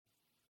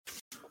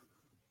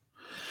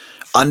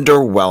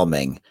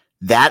Underwhelming.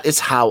 That is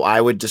how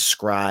I would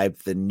describe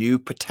the new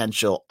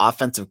potential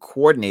offensive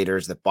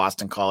coordinators that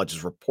Boston College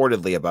is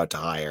reportedly about to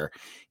hire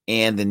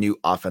and the new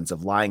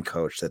offensive line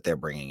coach that they're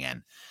bringing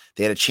in.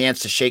 They had a chance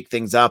to shake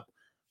things up.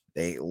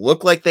 They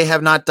look like they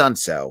have not done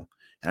so.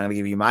 And I'm going to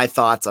give you my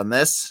thoughts on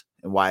this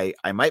and why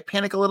I might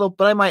panic a little,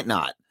 but I might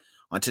not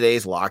on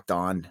today's Locked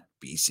On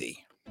BC.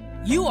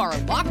 You are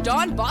Locked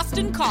On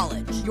Boston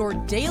College, your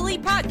daily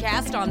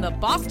podcast on the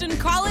Boston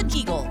College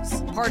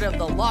Eagles, part of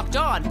the Locked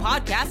On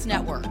Podcast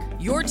Network,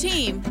 your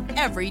team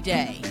every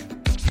day.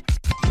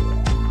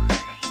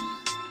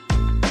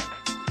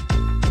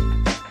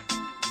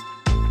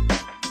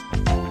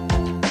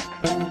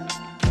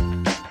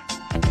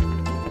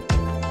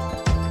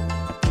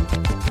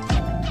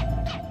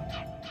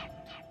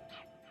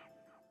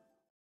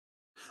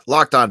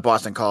 Locked On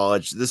Boston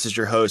College. This is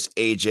your host,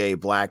 AJ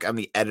Black. I'm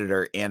the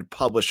editor and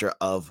publisher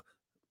of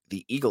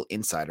the Eagle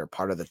Insider,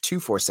 part of the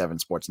 247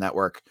 Sports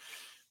Network.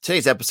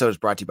 Today's episode is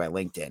brought to you by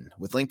LinkedIn.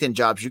 With LinkedIn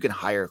Jobs, you can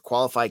hire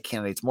qualified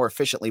candidates more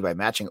efficiently by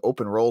matching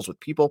open roles with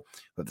people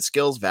who have the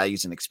skills,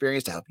 values, and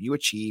experience to help you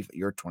achieve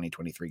your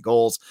 2023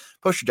 goals.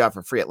 Post your job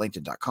for free at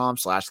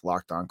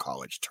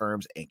linkedin.com/lockedoncollege.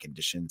 Terms and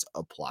conditions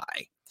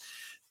apply.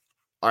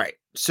 All right,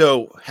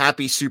 so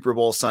happy Super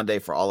Bowl Sunday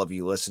for all of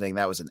you listening.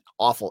 That was an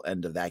awful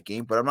end of that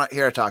game, but I'm not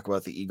here to talk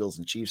about the Eagles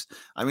and Chiefs.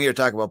 I'm here to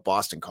talk about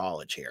Boston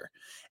College here.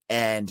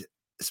 And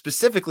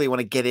specifically, I want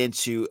to get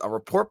into a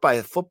report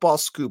by Football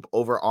Scoop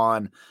over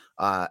on,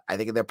 I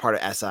think they're part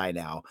of SI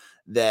now,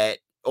 that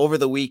over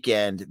the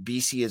weekend,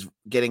 BC is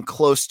getting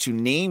close to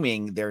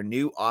naming their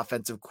new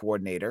offensive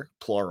coordinator,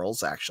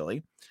 plurals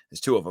actually,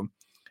 there's two of them,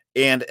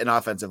 and an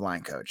offensive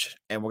line coach.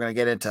 And we're going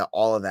to get into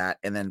all of that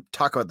and then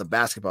talk about the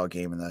basketball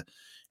game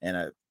and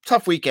a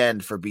tough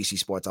weekend for BC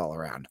sports all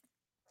around.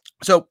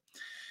 So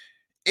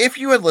if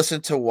you had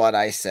listened to what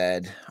I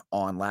said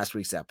on last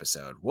week's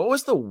episode, what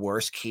was the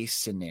worst case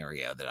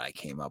scenario that I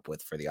came up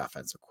with for the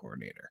offensive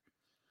coordinator?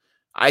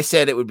 I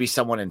said it would be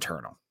someone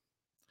internal.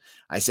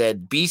 I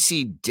said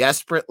BC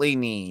desperately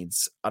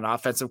needs an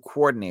offensive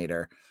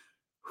coordinator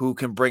who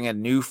can bring a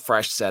new,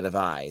 fresh set of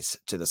eyes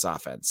to this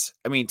offense.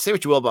 I mean, say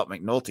what you will about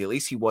McNulty, at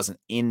least he wasn't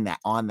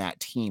on that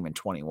team in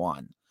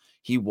 21.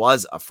 He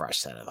was a fresh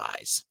set of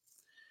eyes.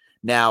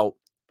 Now,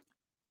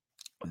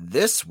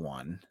 this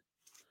one,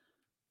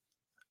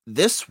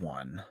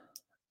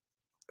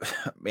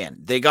 man,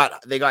 they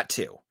got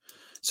two.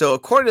 So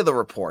according to the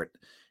report,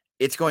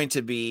 it's going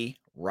to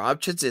be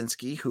Rob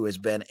Chudzinski, who has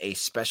been a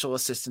special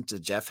assistant to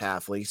Jeff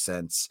Hafley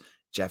since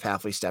Jeff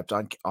Hafley stepped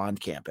on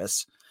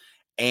campus,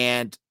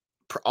 and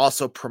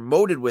also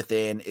promoted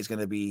within is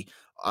going to be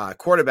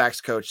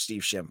quarterbacks coach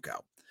Steve Shimko.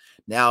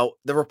 Now,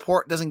 the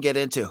report doesn't get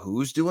into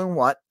who's doing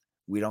what.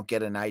 We don't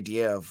get an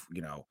idea of,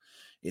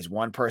 is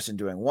one person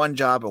doing one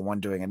job and one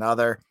doing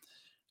another?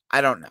 I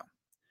don't know.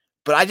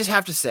 But I just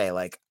have to say,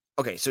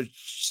 okay, so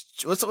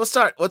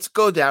let's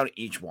go down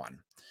each one.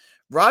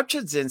 Rob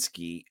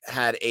Chudzinski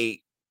had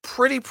a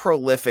pretty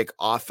prolific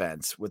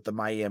offense with the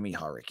Miami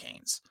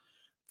Hurricanes.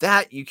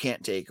 That you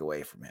can't take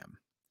away from him.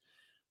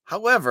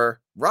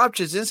 However, Rob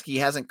Chudzinski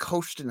hasn't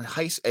coached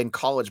in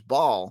college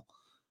ball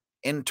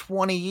in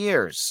 20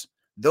 years.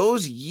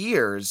 Those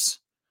years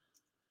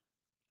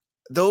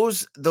were,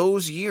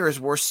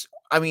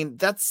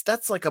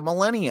 that's like a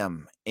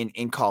millennium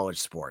in college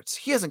sports.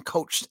 He hasn't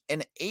coached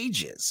in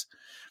ages.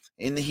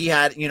 And he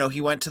had, he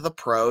went to the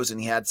pros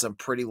and he had some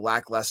pretty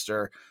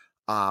lackluster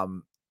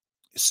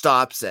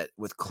stops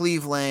with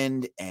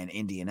Cleveland and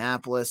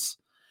Indianapolis.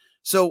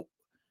 So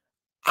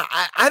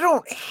I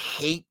don't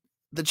hate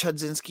the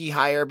Chudzinski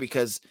hire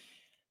because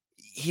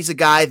he's a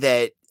guy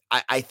that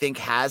I think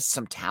has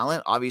some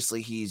talent.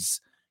 Obviously, he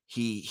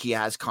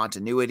has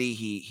continuity.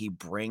 He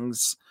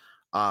brings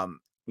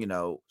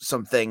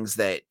some things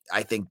that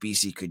I think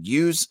BC could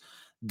use.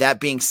 That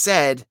being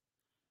said,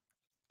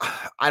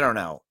 I don't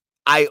know.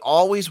 I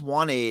always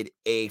wanted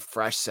a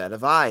fresh set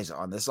of eyes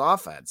on this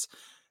offense.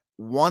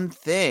 One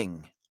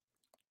thing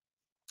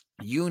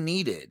you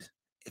needed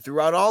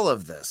throughout all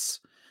of this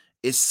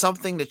is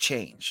something to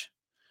change.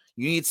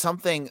 You need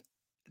something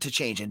to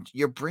change. And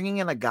you're bringing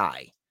in a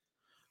guy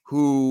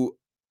who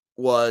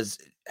was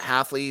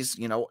Hafley's,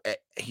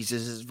 he's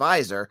his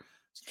advisor,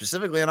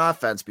 specifically on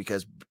offense,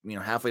 because,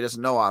 Hafley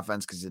doesn't know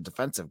offense because he's a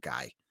defensive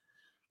guy.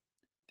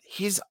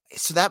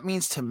 So that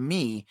means to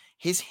me,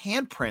 his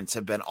handprints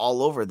have been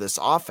all over this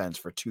offense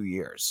for 2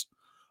 years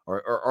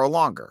or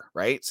longer,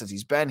 right? Since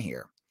he's been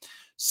here.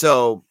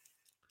 So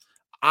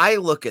I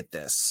look at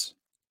this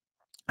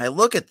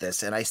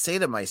and I say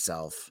to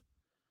myself,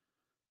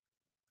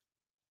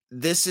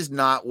 this is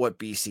not what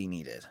BC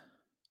needed.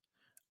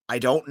 I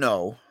don't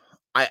know.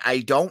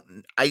 I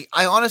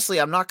honestly,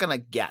 I'm not going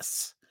to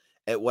guess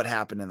at what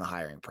happened in the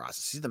hiring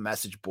process. See the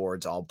message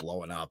boards all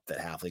blowing up that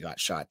Hafley got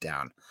shot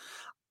down.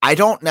 I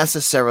don't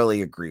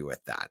necessarily agree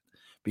with that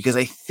because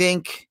I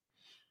think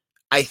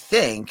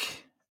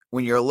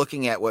when you're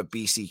looking at what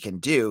BC can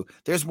do,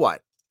 there's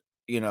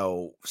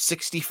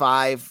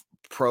 65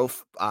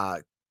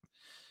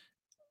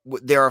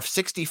 there are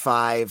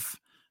 65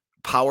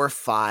 Power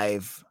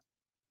 5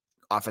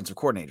 offensive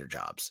coordinator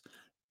jobs.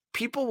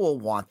 People will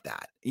want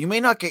that. You may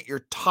not get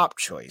your top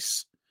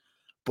choice,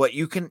 but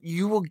you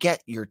will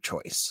get your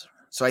choice.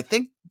 So I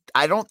think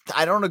I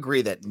don't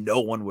agree that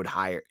no one would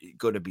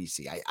go to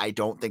BC. I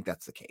don't think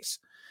that's the case.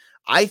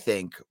 I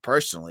think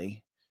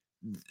personally,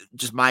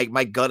 just my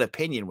gut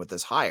opinion with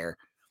this hire,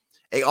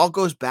 it all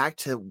goes back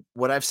to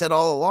what I've said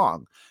all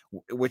along,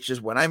 which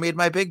is when I made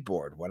my big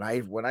board, when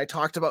I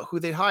talked about who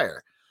they'd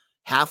hire,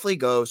 Hafley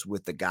goes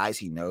with the guys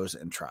he knows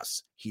and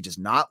trusts. He does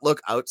not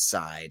look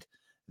outside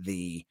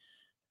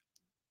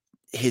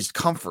his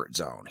comfort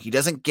zone. He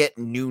doesn't get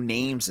new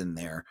names in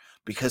there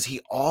because he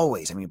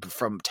always,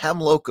 from Tem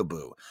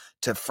Lokabou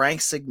to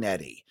Frank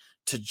Signetti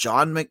to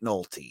John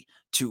McNulty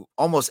to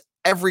almost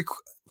every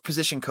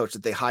position coach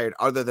that they hired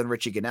other than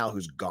Richie Gunnell,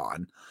 who's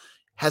gone,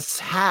 has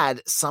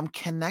had some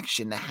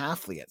connection to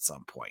Hafley at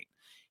some point.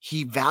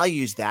 He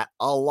values that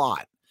a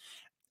lot.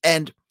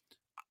 And,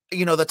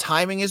 the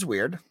timing is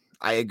weird.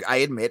 I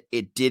admit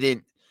it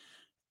didn't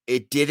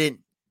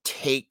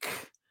take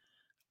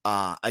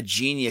a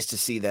genius to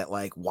see that,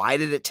 like, why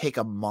did it take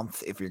a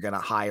month if you're going to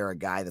hire a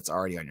guy that's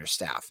already on your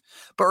staff?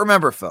 But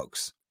remember,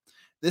 folks,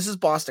 this is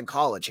Boston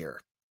College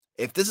here.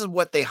 If this is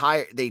what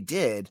they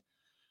did,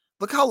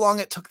 look how long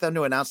it took them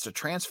to announce their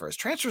transfers.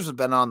 Transfers have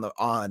been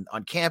on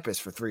campus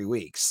for 3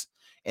 weeks,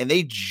 and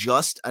they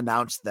just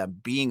announced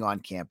them being on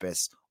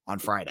campus on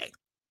Friday.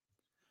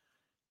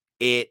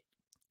 It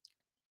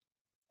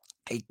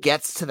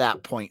gets to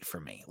that point for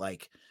me.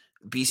 Like,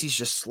 BC's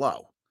just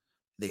slow.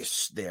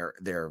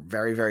 They're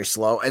very, very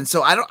slow. And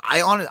so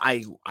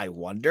I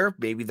wonder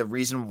maybe the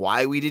reason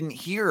why we didn't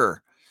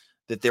hear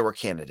that there were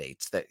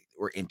candidates that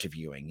were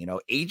interviewing.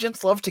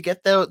 Agents love to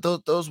get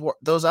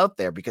those out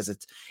there because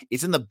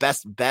it's in the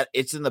best bet.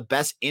 It's in the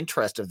best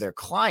interest of their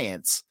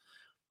clients.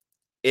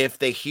 If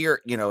they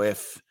hear,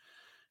 if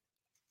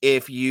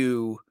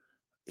you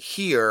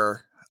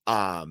hear,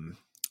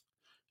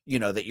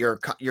 that your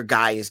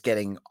guy is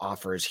getting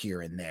offers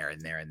here and there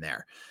and there and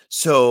there.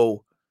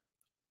 So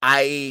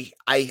I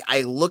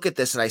look at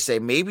this and I say,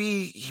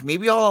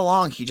 maybe all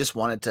along he just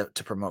wanted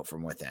to promote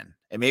from within.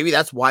 And maybe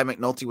that's why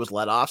McNulty was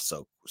let off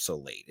so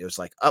late. It was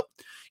like, oh,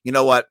 you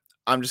know what?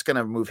 I'm just going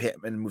to move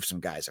him and move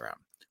some guys around.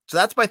 So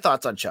that's my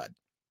thoughts on Chud.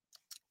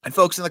 And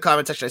folks in the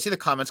comment section, I see the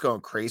comments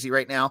going crazy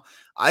right now.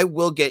 I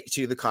will get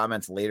to the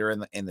comments later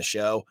in the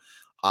show.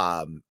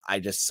 I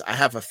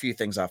have a few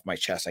things off my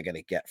chest I got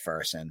to get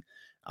first. And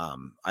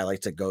I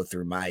like to go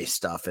through my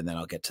stuff and then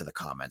I'll get to the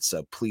comments.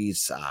 So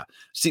please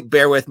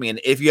bear with me.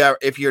 And if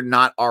you're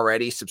not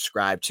already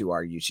subscribed to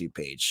our YouTube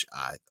page,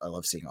 I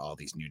love seeing all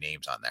these new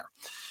names on there.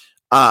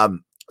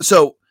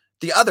 So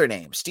the other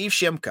name, Steve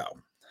Shimko.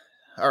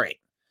 All right.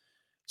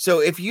 So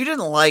if you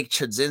didn't like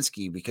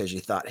Chudzinski because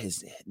you thought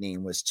his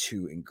name was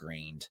too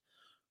ingrained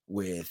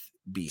with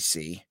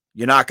BC,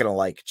 you're not going to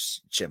like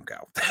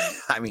Shimko.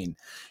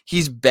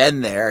 He's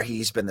been there.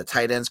 He's been the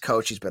tight ends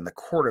coach. He's been the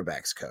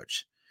quarterbacks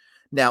coach.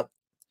 Now,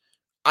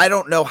 I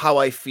don't know how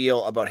I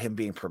feel about him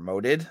being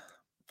promoted.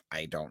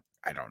 I don't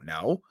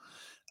know.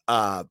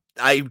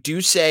 I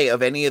do say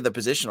of any of the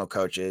positional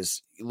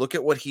coaches, look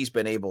at what he's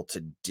been able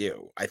to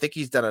do. I think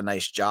he's done a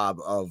nice job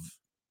of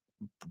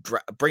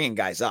bringing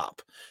guys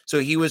up. So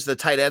he was the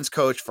tight ends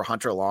coach for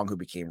Hunter Long, who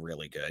became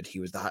really good. He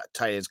was the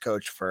tight ends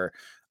coach for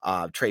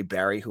Trey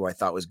Berry, who I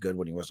thought was good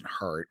when he wasn't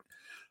hurt.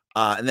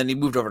 And then he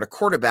moved over to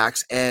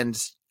quarterbacks. And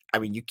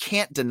you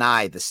can't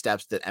deny the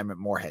steps that Emmett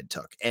Morehead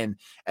took. And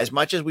as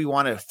much as we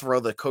want to throw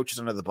the coaches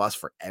under the bus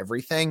for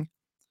everything,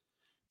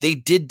 they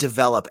did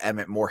develop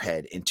Emmett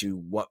Morehead into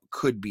what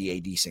could be a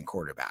decent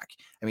quarterback.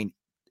 In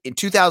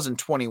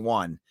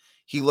 2021,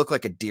 he looked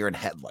like a deer in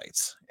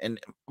headlights, and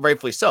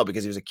rightfully so,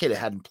 because he was a kid that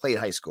hadn't played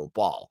high school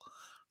ball.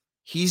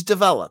 He's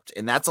developed,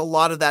 and that's a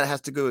lot of that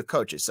has to do with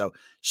coaches. So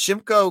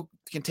Shimko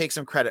can take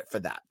some credit for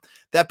that.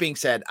 That being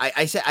said,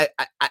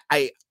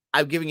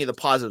 I'm giving you the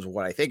positives of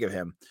what I think of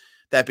him.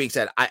 That being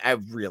said, I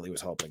really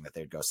was hoping that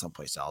they'd go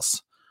someplace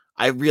else.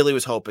 I really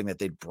was hoping that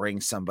they'd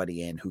bring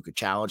somebody in who could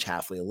challenge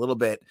Hafley a little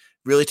bit,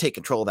 really take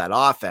control of that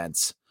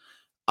offense.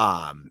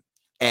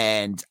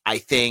 And I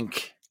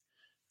think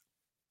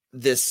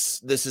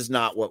this is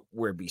not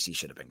where BC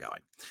should have been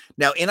going.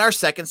 Now, in our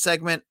second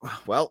segment,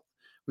 well,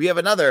 we have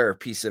another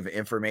piece of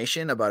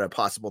information about a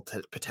possible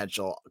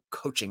potential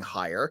coaching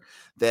hire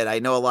that I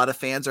know a lot of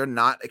fans are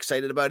not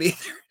excited about either.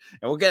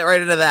 And we'll get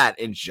right into that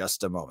in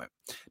just a moment.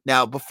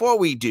 Now, before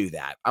we do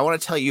that, I want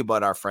to tell you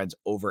about our friends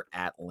over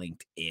at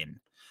LinkedIn.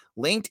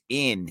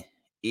 LinkedIn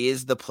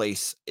is the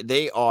place.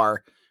 They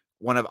are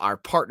one of our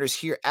partners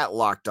here at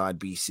Locked On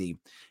BC,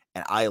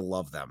 and I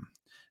love them.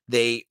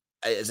 They,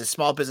 as a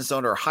small business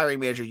owner or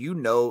hiring manager, you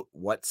know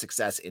what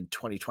success in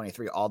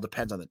 2023 all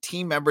depends on the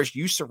team members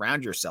you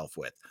surround yourself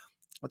with.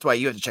 That's why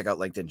you have to check out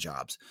LinkedIn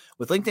Jobs.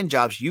 With LinkedIn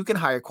Jobs, you can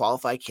hire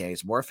qualified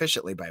candidates more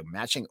efficiently by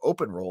matching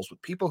open roles with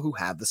people who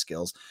have the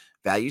skills,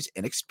 values,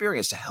 and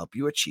experience to help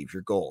you achieve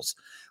your goals.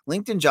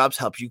 LinkedIn Jobs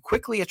helps you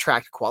quickly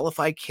attract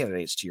qualified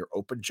candidates to your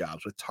open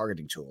jobs with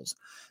targeting tools.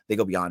 They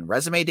go beyond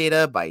resume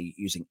data by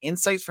using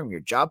insights from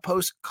your job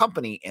post,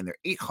 company, and their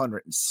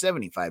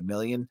 875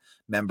 million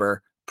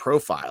member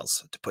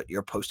profiles to put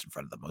your post in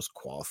front of the most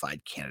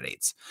qualified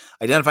candidates.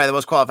 Identify the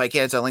most qualified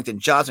candidates on LinkedIn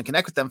Jobs and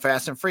connect with them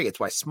fast and free.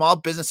 It's why small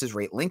businesses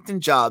rate LinkedIn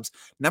Jobs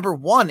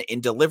 #1 in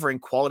delivering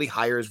quality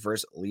hires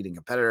versus leading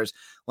competitors.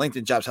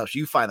 LinkedIn Jobs helps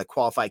you find the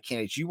qualified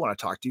candidates you want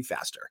to talk to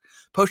faster.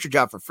 Post your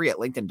job for free at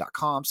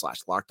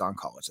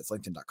linkedin.com/lockedoncollege. That's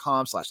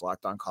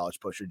linkedin.com/lockedoncollege.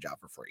 Post your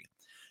job for free.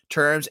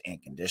 Terms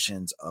and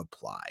conditions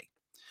apply.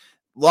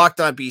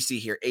 Locked On BC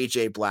here,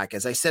 AJ Black.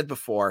 As I said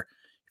before,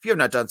 if you have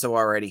not done so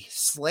already,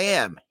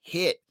 slam,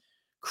 hit,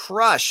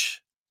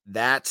 crush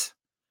that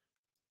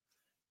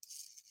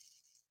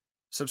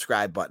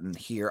subscribe button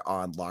here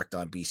on Locked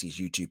On BC's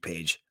YouTube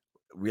page.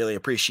 Really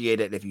appreciate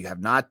it if you have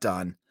not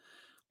done.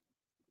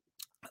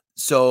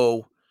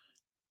 So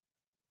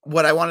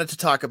what I wanted to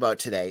talk about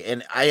today,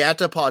 and I have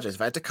to apologize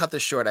if I have to cut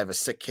this short. I have a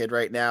sick kid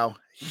right now.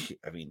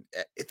 I mean,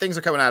 things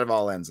are coming out of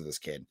all ends of this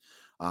kid.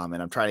 And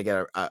I'm trying to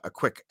get a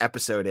quick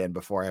episode in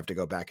before I have to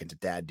go back into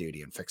dad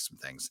duty and fix some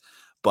things.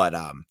 But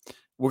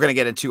we're going to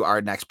get into our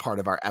next part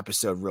of our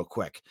episode real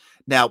quick.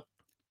 Now,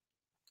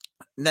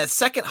 that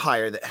second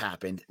hire that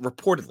happened,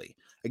 reportedly,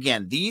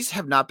 again, these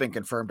have not been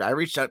confirmed. I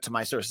reached out to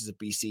my sources at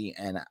BC,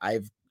 and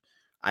I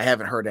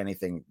haven't heard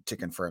anything to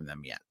confirm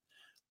them yet.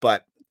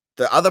 But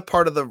the other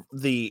part of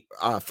the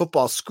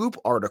Football Scoop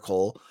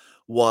article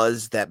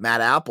was that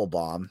Matt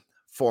Applebaum,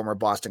 former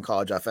Boston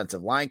College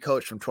offensive line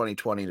coach from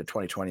 2020 to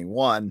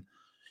 2021,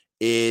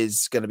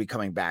 is going to be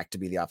coming back to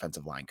be the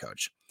offensive line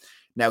coach.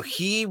 Now,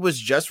 he was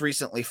just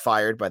recently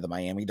fired by the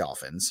Miami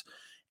Dolphins,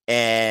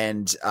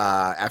 and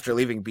after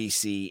leaving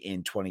BC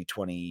in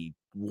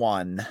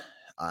 2021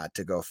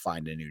 to go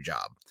find a new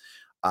job.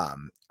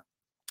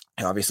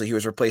 Obviously, he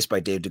was replaced by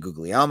Dave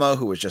DeGuglielmo,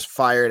 who was just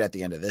fired at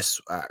the end of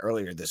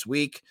earlier this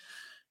week.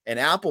 And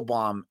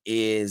Applebaum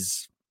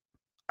is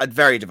a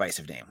very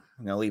divisive name.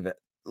 I'm going to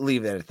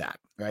leave it at that,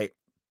 right?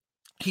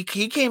 He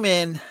came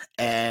in,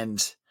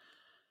 and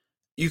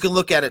you can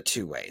look at it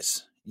two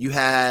ways. You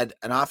had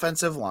an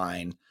offensive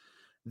line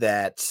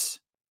that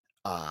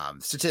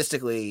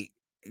statistically,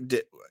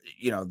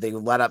 they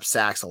let up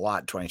sacks a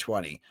lot in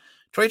 2020.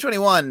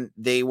 2021,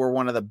 they were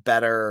one of the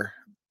better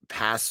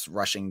pass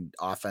rushing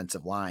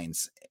offensive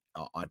lines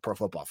on Pro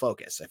Football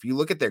Focus. If you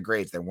look at their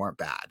grades, they weren't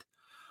bad.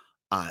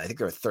 I think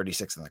they were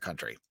 36th in the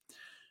country.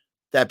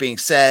 That being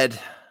said,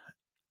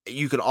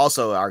 you could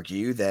also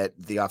argue that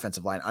the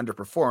offensive line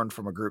underperformed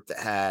from a group that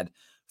had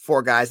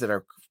 4 guys that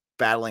are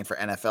battling for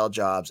NFL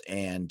jobs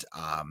and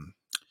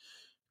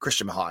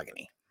Christian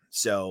Mahogany.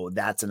 So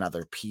that's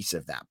another piece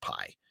of that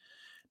pie.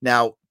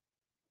 Now,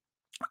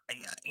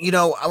 when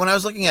I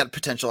was looking at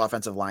potential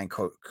offensive line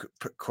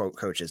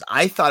coaches,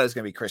 I thought it was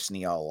going to be Chris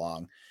Snee all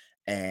along.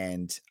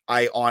 And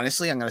I'm going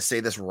to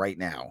say this right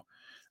now.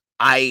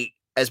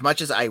 As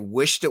much as I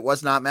wished it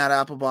was not Matt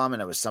Applebaum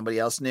and it was somebody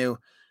else new,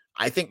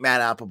 I think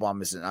Matt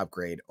Applebaum is an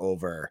upgrade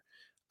over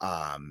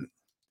Chris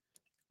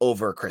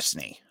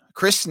Snee.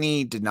 Chris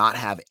Snee did not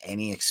have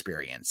any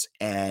experience,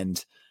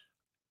 and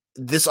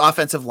this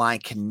offensive line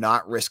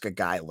cannot risk a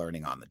guy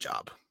learning on the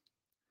job.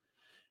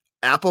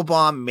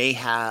 Applebaum may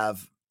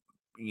have,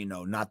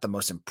 not the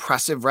most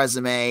impressive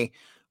resume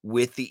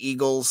with the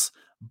Eagles,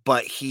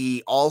 but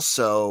he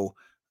also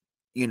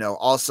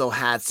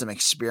had some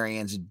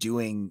experience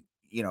doing,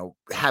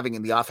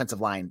 having the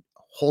offensive line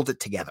hold it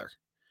together.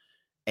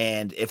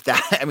 And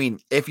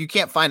if you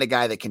can't find a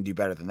guy that can do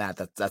better than that,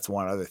 that's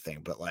one other thing.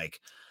 But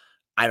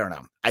I don't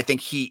know. I think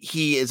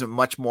he is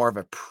much more of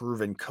a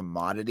proven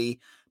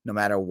commodity, no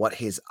matter what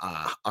his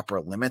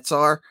upper limits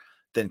are,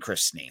 than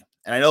Chris Snee.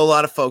 And I know a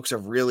lot of folks are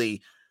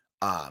really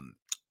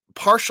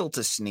partial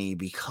to Snee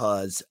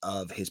because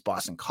of his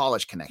Boston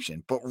College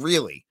connection, but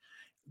really,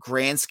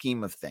 grand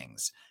scheme of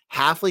things,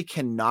 Hafley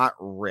cannot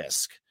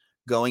risk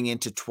going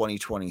into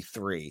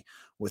 2023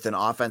 with an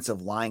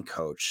offensive line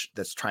coach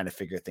that's trying to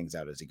figure things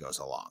out as he goes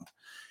along.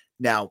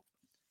 Now,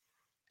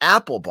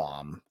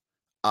 Applebaum,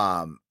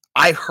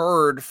 I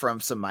heard from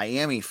some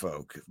Miami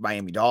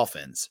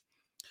Dolphins,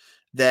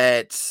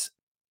 that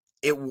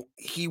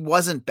he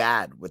wasn't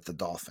bad with the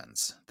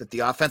Dolphins, that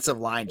the offensive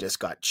line just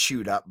got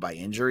chewed up by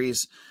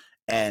injuries,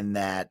 and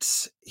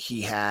that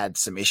he had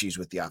some issues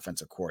with the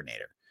offensive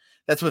coordinator.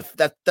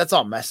 That's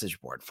all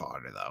message board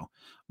fodder though.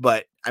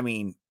 But I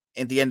mean,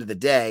 at the end of the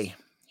day,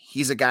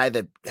 he's a guy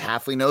that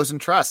Hafley knows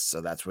and trusts.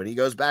 So that's what he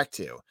goes back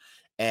to.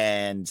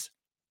 And,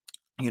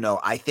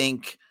 I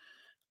think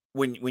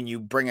when you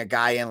bring a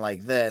guy in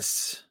like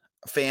this,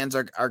 fans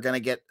are going to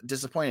get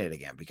disappointed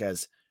again,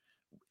 because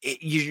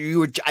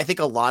I think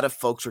a lot of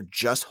folks were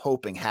just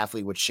hoping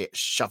Hafley would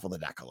shuffle the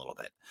deck a little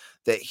bit,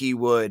 that he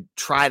would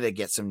try to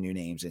get some new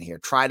names in here,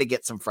 try to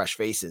get some fresh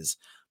faces,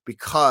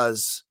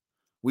 because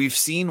we've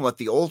seen what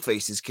the old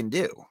faces can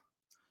do.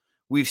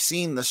 We've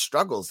seen the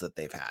struggles that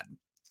they've had.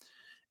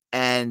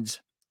 And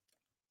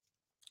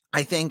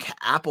I think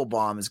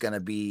Applebaum is going to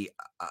be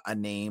a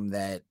name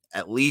that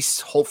at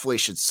least hopefully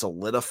should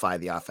solidify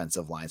the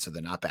offensive line so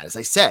they're not bad. As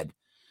I said,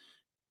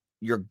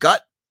 your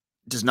gut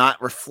does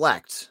not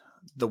reflect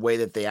the way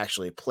that they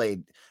actually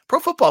played. Pro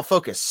Football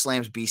Focus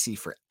slams BC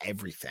for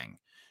everything.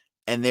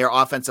 and their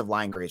offensive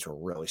line grades were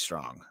really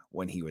strong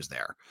when he was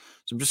there.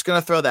 So I'm just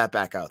going to throw that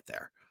back out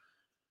there.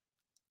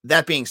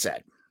 That being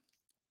said,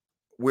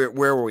 where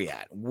were we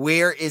at?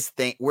 Where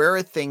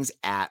are things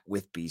at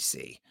with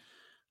BC?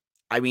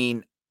 I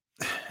mean,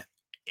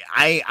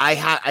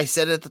 I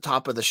said it at the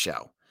top of the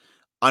show,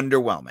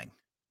 underwhelming.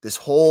 This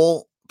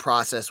whole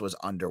process was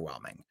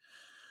underwhelming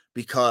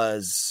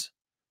because,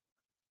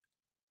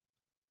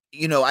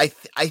 I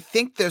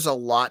think there's a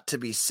lot to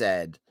be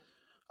said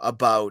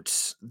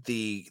about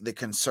the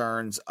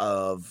concerns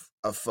of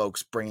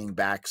folks bringing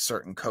back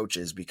certain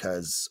coaches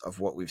because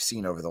of what we've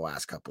seen over the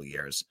last couple of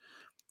years.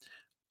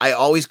 I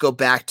always go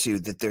back to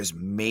that.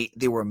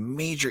 There were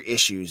major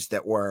issues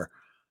that were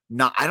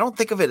not. I don't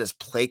think of it as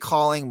play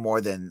calling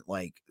more than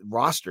like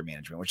roster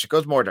management, which it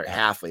goes more to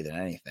Hafley than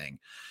anything.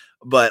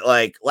 But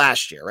like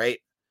last year, right?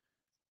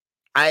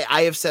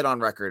 I have said on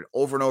record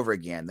over and over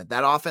again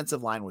that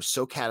offensive line was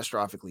so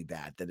catastrophically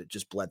bad that it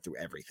just bled through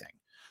everything.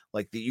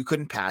 Like you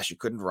couldn't pass, you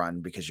couldn't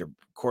run because your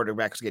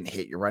quarterback was getting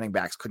hit. Your running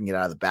backs couldn't get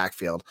out of the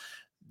backfield.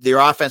 Their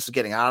offense was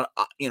getting out,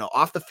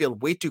 off the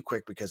field way too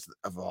quick because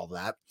of all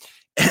that.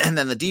 And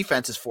then the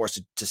defense is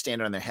forced to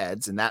stand on their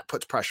heads, and that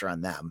puts pressure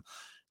on them.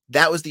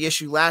 That was the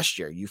issue last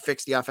year. You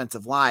fixed the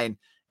offensive line.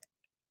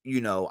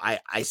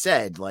 I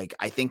said, like,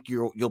 I think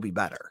you'll be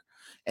better.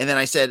 And then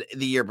I said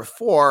the year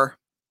before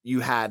you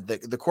had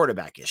the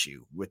quarterback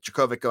issue with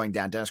Djokovic going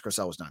down. Dennis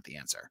Grosel was not the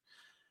answer.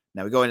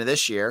 Now we go into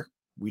this year.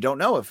 We don't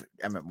know if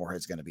Emmett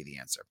Morehead's going to be the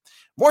answer.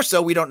 More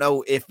so, we don't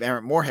know if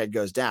Emmett Morehead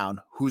goes down,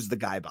 who's the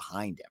guy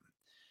behind him.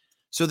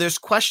 So there's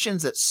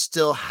questions that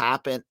still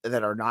happen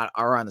that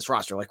are on this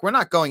roster. Like, we're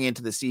not going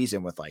into the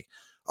season with like,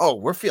 oh,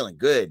 we're feeling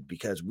good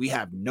because we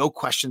have no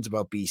questions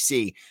about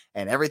BC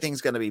and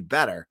everything's going to be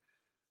better.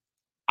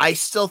 I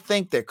still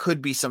think there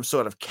could be some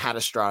sort of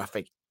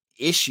catastrophic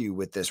issue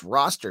with this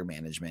roster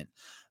management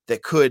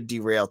that could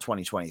derail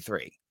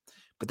 2023.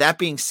 But that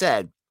being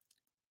said,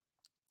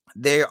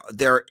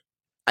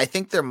 I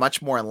think they're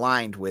much more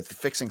aligned with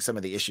fixing some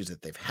of the issues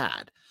that they've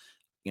had.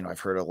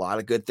 I've heard a lot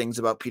of good things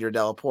about Peter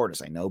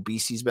Delaportas. I know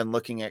BC's been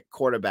looking at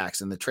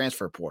quarterbacks in the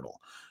transfer portal,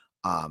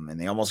 and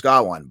they almost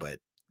got one, but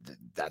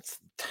that's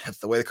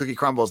the way the cookie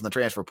crumbles in the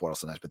transfer portal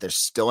sometimes. But there's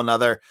still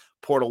another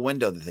portal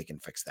window that they can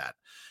fix that.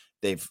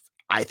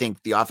 I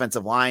think the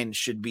offensive line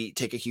should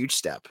take a huge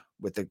step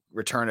with the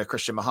return of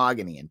Christian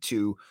Mahogany and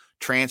 2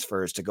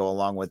 transfers to go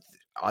along with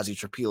Ozzie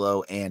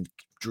Trapilo and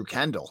Drew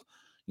Kendall.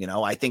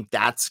 I think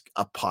that's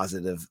a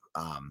positive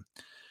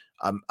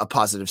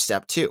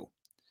step too.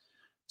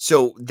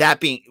 So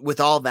that being, with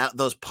all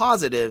those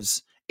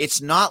positives,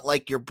 it's not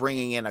like you're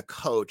bringing in a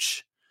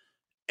coach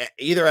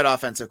either at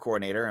offensive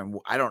coordinator. And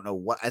I don't know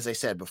what, as I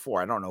said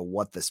before, I don't know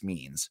what this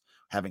means,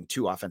 having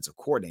 2 offensive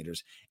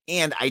coordinators.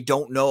 And I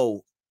don't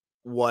know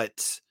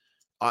what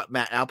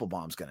Matt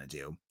Applebaum's going to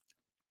do,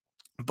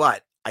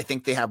 but I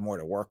think they have more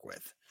to work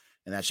with,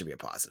 and that should be a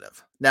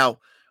positive. Now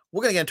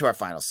we're going to get into our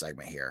final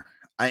segment here.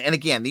 And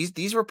again,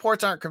 these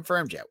reports aren't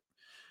confirmed yet.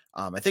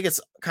 I think it's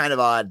kind of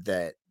odd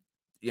that,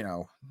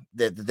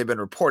 that they've been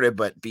reported,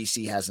 but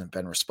BC hasn't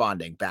been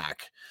responding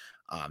back.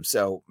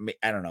 So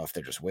I don't know if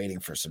they're just waiting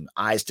for some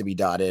I's to be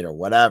dotted or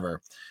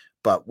whatever,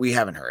 but we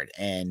haven't heard.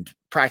 And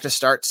practice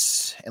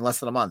starts in less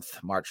than a month.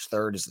 March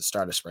 3rd is the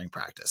start of spring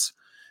practice.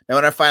 Now,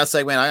 in our final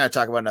segment, I'm going to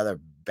talk about another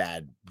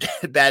bad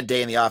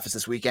day in the office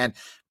this weekend.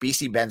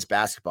 BC men's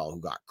basketball, who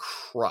got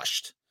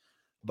crushed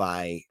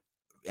by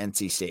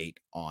NC State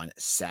on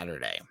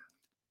Saturday.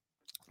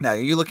 Now,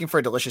 are you looking for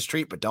a delicious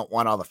treat but don't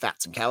want all the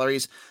fats and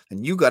calories?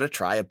 Then you got to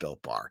try a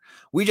Built Bar.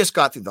 We just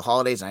got through the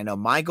holidays, and I know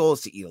my goal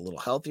is to eat a little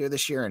healthier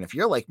this year. And if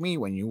you're like me,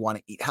 when you want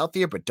to eat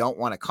healthier but don't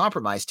want to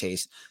compromise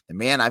taste, then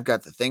man, I've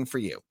got the thing for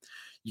you.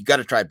 You got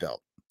to try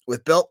Built.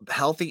 With Built,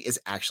 healthy is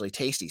actually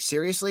tasty.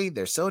 Seriously,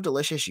 they're so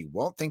delicious you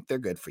won't think they're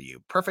good for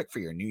you. Perfect for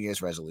your New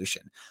Year's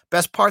resolution.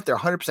 Best part, they're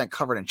 100%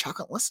 covered in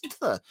chocolate. Listen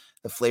to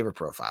the flavor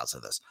profiles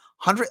of this.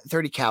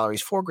 130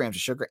 calories, 4 grams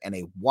of sugar, and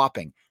a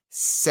whopping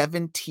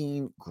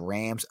 17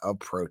 grams of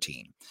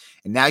protein.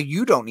 And now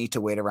you don't need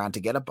to wait around to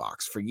get a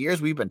box. For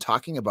years, we've been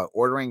talking about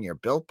ordering your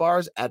Built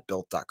Bars at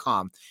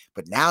Built.com,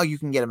 but now you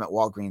can get them at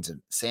Walgreens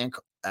and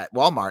at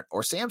Walmart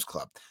or Sam's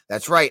Club.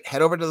 That's right.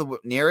 Head over to the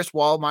nearest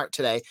Walmart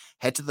today.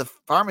 Head to the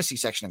pharmacy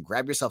section and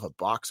grab yourself a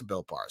box of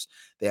Built Bars.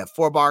 They have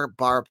 4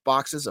 bar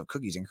boxes of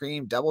cookies and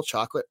cream, double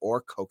chocolate,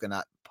 or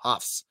coconut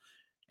puffs.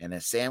 And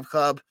at Sam's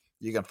Club,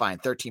 you can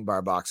find 13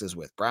 bar boxes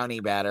with brownie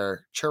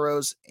batter,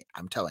 churros.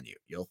 I'm telling you,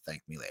 you'll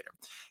thank me later.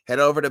 Head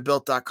over to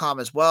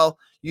Built.com as well.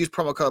 Use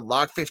promo code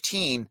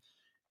LOG15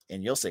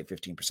 and you'll save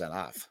 15%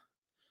 off.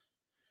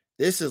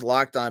 This is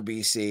Locked On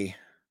BC,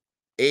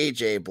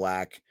 AJ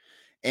Black.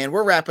 And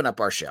we're wrapping up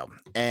our show,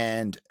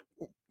 and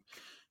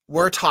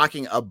we're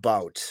talking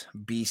about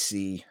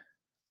BC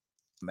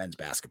men's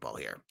basketball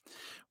here.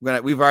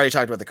 We've already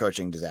talked about the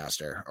coaching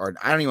disaster, or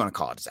I don't even want to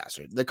call it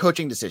disaster. The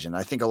coaching decision.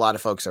 I think a lot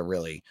of folks are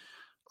really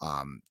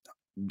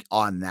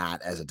on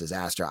that as a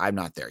disaster. I'm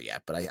not there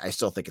yet, but I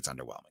still think it's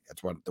underwhelming.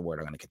 That's what the word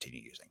I'm going to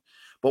continue using.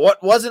 But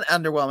what wasn't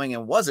underwhelming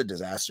and was a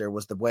disaster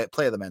was the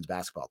play of the men's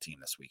basketball team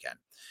this weekend.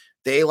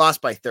 They lost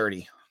by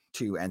 30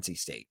 to NC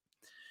State.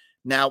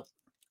 Now,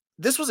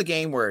 this was a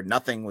game where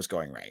nothing was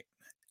going right.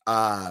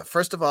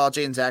 First of all,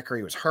 Jaden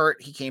Zachary was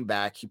hurt. He came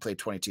back. He played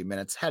 22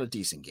 minutes, had a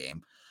decent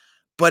game,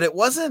 but it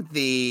wasn't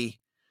the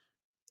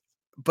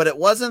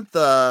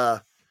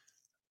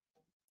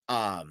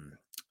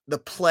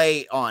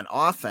play on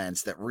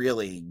offense that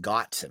really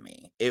got to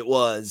me. It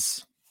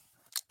was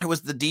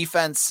the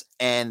defense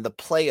and the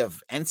play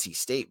of NC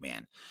State,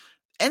 man.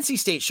 NC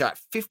State shot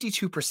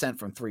 52%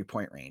 from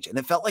 3-point range, and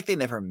it felt like they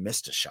never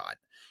missed a shot.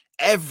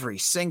 Every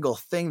single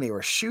thing they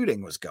were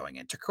shooting was going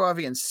in.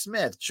 Terquavian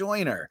Smith,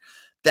 Joyner,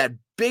 that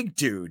big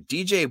dude,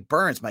 DJ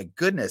Burns. My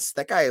goodness,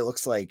 that guy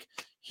looks like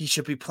he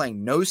should be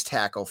playing nose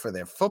tackle for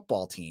their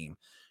football team.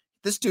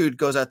 This dude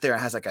goes out there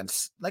and has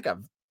like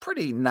a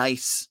pretty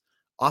nice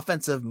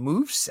offensive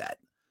move set,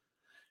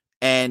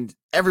 and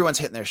everyone's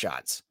hitting their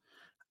shots.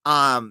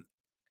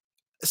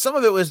 Some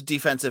of it was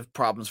defensive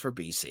problems for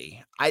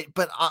BC. I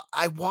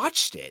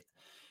watched it,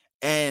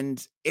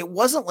 and it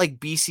wasn't like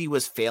BC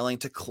was failing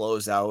to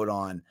close out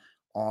on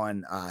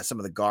some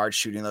of the guards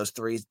shooting those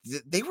threes.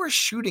 They were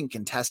shooting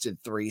contested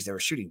threes. They were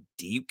shooting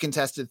deep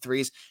contested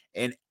threes,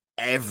 and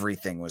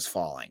everything was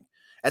falling.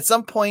 At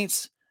some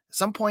points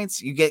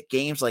you get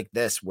games like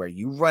this where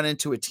you run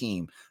into a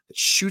team that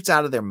shoots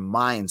out of their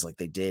minds like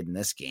they did in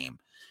this game,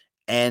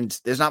 and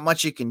there's not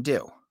much you can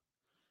do.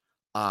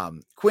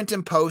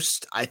 Quinton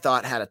Post, I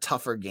thought, had a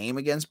tougher game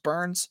against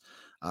Burns.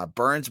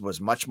 Burns was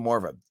much more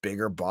of a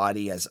bigger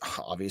body, as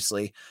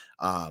obviously.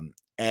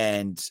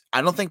 And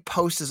I don't think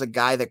Post is a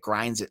guy that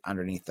grinds it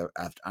underneath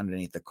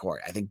the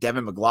court. I think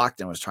Devin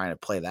McLaughlin was trying to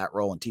play that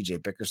role and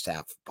TJ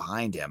Bickerstaff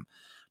behind him,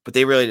 but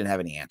they really didn't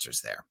have any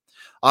answers there.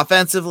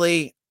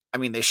 Offensively, I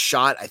mean, they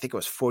shot, I think it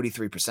was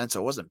 43%,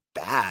 so it wasn't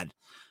bad,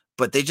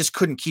 but they just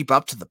couldn't keep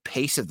up to the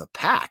pace of the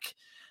Pack.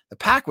 The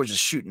Pack were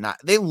just shooting.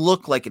 They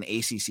look like an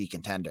ACC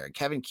contender.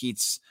 Kevin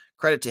Keats,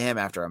 credit to him,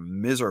 after a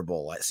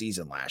miserable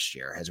season last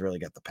year, has really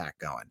got the Pack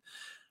going.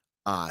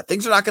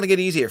 Things are not going to get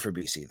easier for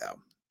BC, though.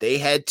 They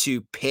head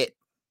to Pitt,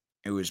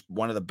 who is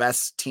one of the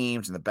best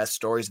teams and the best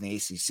stories in the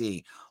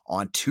ACC,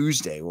 on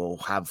Tuesday. We'll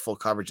have full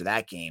coverage of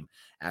that game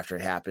after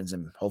it happens,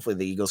 and hopefully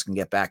the Eagles can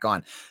get back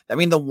on. I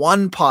mean, the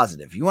one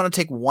positive, you want to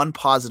take one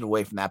positive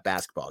away from that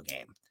basketball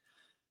game,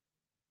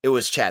 it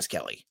was Chaz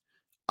Kelly.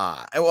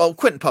 Well,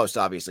 Quinton Post,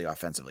 obviously,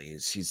 offensively,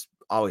 he's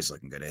always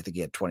looking good. I think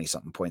he had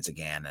 20-something points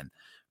again. And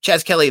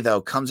Chaz Kelly,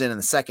 though, comes in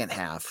the second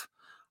half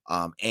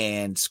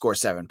and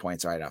scores 7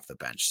 points right off the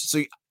bench.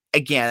 So,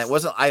 again, it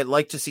wasn't. I'd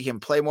like to see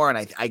him play more,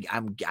 and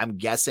I'm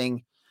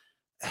guessing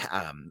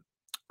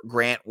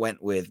Grant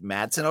went with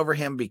Madsen over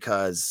him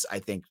because I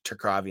think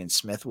Terquavian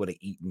Smith would have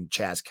eaten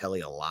Chaz Kelly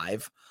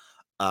alive.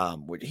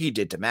 What he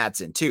did to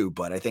Madsen too,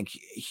 but I think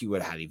he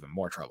would have had even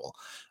more trouble.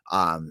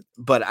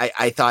 But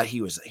I thought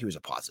he was a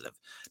positive.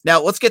 Now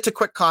let's get to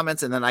quick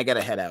comments, and then I got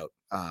to head out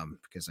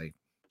because I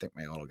think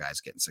my little guy's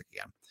getting sick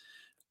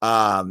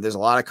again. There's a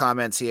lot of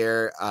comments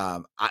here.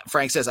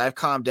 Frank says, I've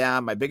calmed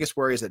down. My biggest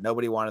worry is that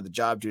nobody wanted the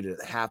job due to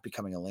the half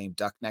becoming a lame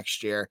duck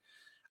next year.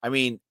 I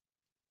mean,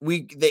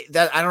 I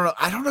don't know.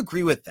 I don't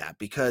agree with that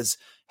because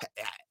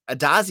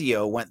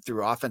Adazio went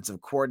through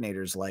offensive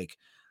coordinators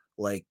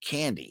like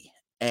candy.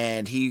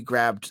 And he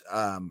grabbed,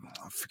 I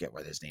forget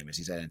what his name is.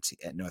 He's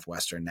at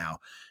Northwestern now.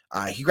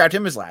 He grabbed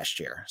him his last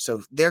year.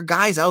 So there are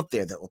guys out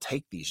there that will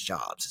take these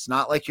jobs. It's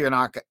not like they're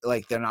not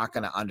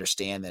going to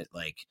understand that,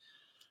 like,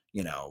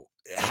 you know,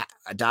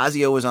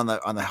 Adazio was on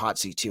the hot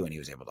seat too, and he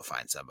was able to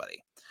find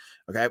somebody.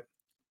 Okay.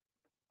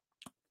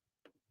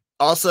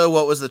 Also,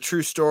 what was the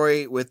true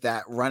story with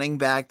that running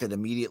back that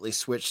immediately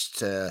switched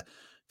to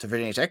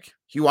Virginia Tech?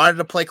 He wanted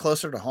to play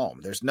closer to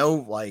home. There's no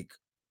like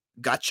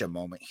gotcha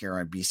moment here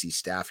on BC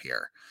staff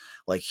here.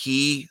 Like,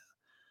 he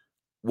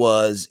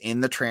was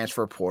in the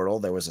transfer portal.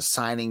 There was a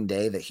signing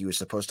day that he was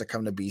supposed to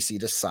come to BC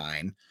to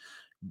sign.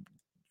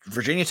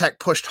 Virginia Tech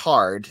pushed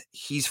hard.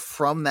 He's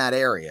from that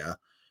area.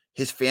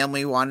 His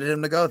family wanted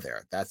him to go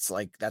there. That's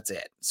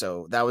it.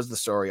 So that was the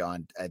story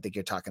on, I think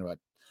you're talking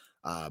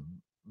about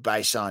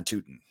by Sean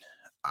Tootin,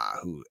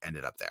 who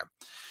ended up there.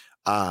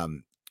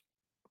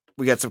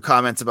 We got some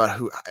comments about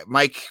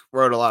Mike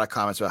wrote a lot of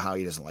comments about how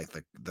he doesn't like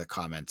the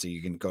comment. So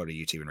you can go to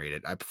YouTube and read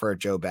it. I prefer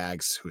Joe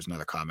Baggs, who's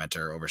another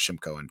commenter, over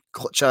Shimko and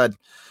Chud.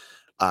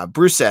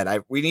 Bruce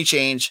said, we need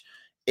change.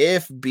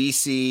 If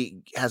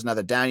BC has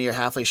another down year,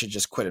 Hafley should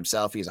just quit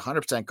himself. He's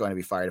 100% going to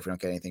be fired if we don't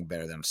get anything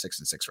better than a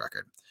 6-6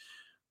 record.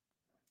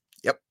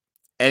 Yep.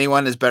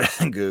 Anyone is better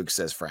than Googs,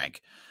 says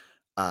Frank.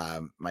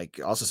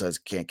 Mike also says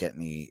can't get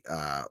any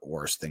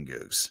worse than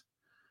Googs.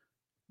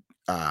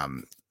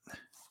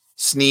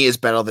 Snee is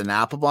better than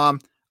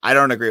Applebaum. I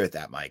don't agree with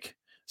that, Mike.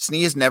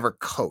 Snee has never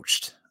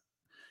coached.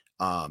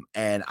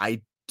 And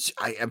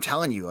I'm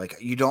telling you, like,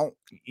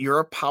 you're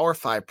a Power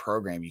 5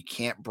 program. You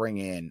can't bring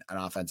in an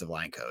offensive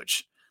line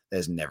coach that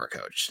has never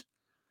coached,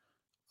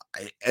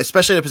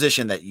 especially in a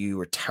position that you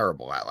were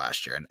terrible at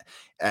last year.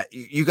 And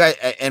you guys,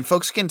 and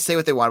folks can say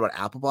what they want about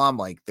Applebaum.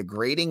 Like, the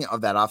grading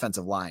of that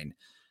offensive line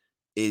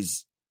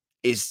is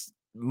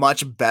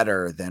much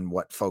better than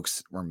what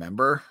folks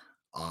remember.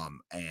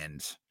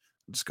 And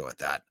just go with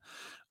that.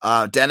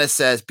 Dennis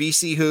says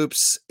BC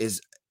Hoops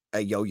is a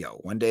yo-yo.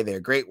 One day they're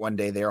great, one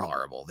day they're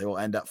horrible. They will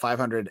end up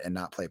 500 and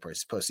not play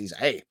postseason.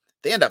 Hey,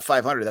 they end up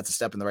 500. That's a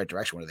step in the right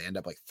direction. Where they end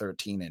up like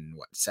 13 and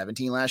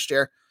 17 last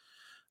year.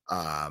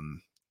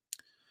 And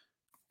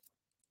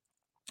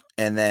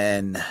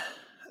then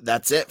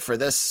that's it for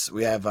this.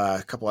 We have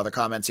a couple other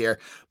comments here,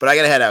 but I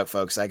got to head out,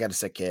 folks. I got a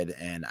sick kid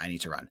and I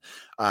need to run.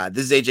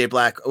 This is AJ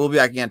Black. We'll be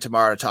back again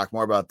tomorrow to talk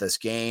more about this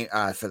game,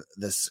 for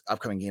this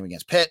upcoming game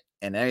against Pitt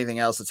and anything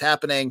else that's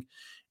happening.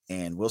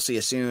 And we'll see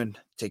you soon.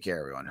 Take care,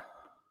 everyone.